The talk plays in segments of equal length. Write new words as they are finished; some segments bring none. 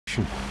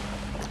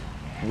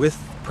With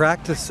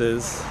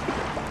practices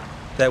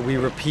that we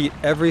repeat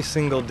every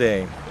single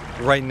day.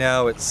 Right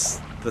now it's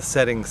the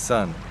setting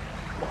sun,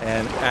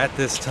 and at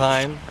this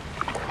time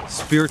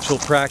spiritual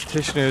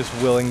practitioners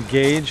will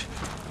engage,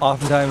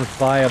 oftentimes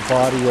by a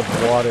body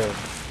of water,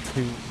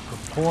 to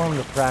perform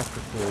the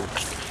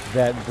practices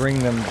that bring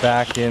them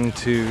back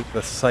into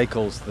the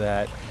cycles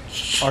that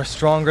are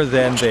stronger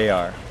than they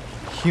are.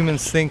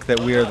 Humans think that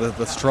we are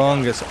the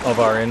strongest of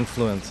our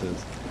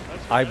influences.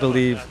 I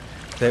believe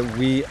that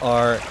we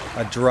are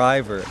a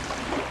driver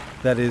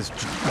that is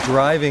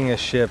driving a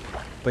ship,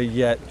 but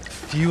yet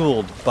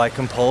fueled by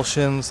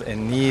compulsions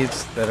and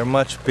needs that are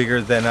much bigger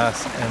than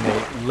us, and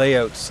they lay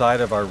outside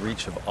of our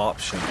reach of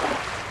option.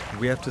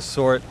 We have to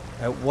sort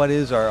out what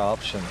is our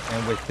option,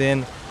 and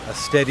within a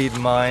steadied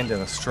mind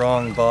and a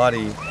strong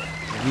body,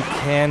 we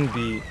can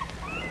be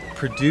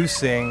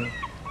producing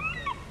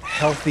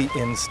healthy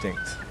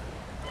instinct.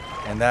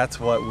 And that's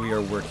what we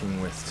are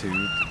working with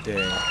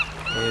today,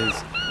 is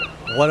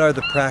what are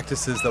the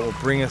practices that will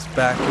bring us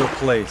back to a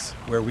place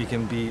where we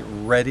can be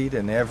readied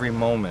in every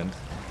moment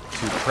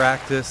to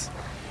practice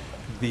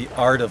the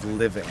art of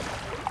living.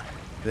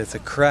 It's a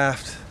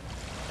craft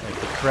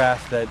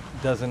that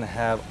doesn't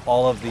have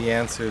all of the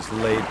answers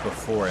laid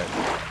before it.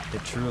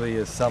 It truly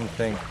is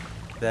something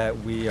that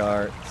we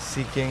are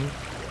seeking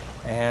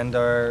and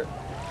are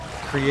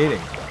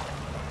creating.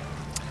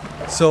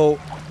 So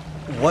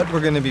what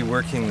we're going to be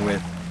working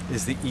with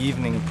is the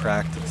evening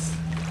practice.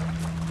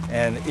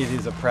 And it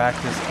is a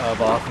practice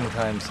of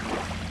oftentimes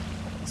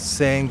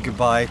saying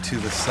goodbye to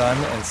the sun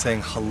and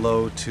saying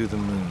hello to the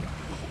moon.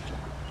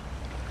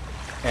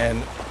 And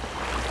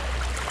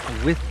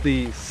with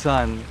the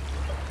sun,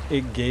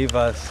 it gave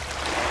us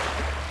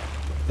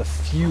the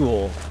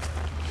fuel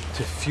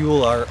to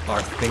fuel our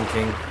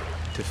thinking,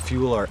 to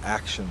fuel our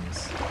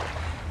actions.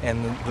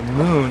 And the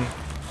moon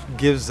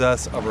gives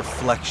us a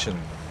reflection,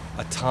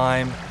 a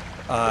time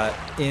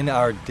in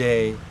our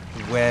day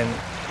when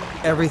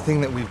everything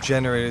that we've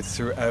generated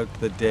throughout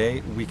the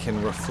day we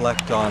can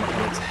reflect on,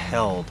 and it's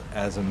held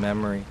as a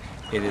memory.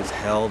 It is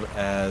held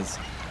as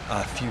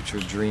a future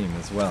dream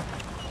as well.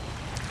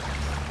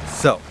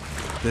 So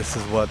this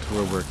is what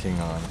we're working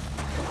on.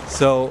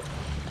 So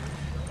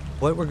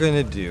what we're going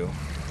to do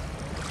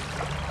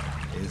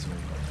is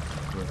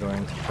we're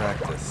going to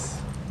practice.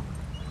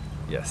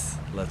 Yes,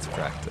 let's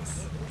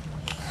practice.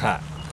 Ha!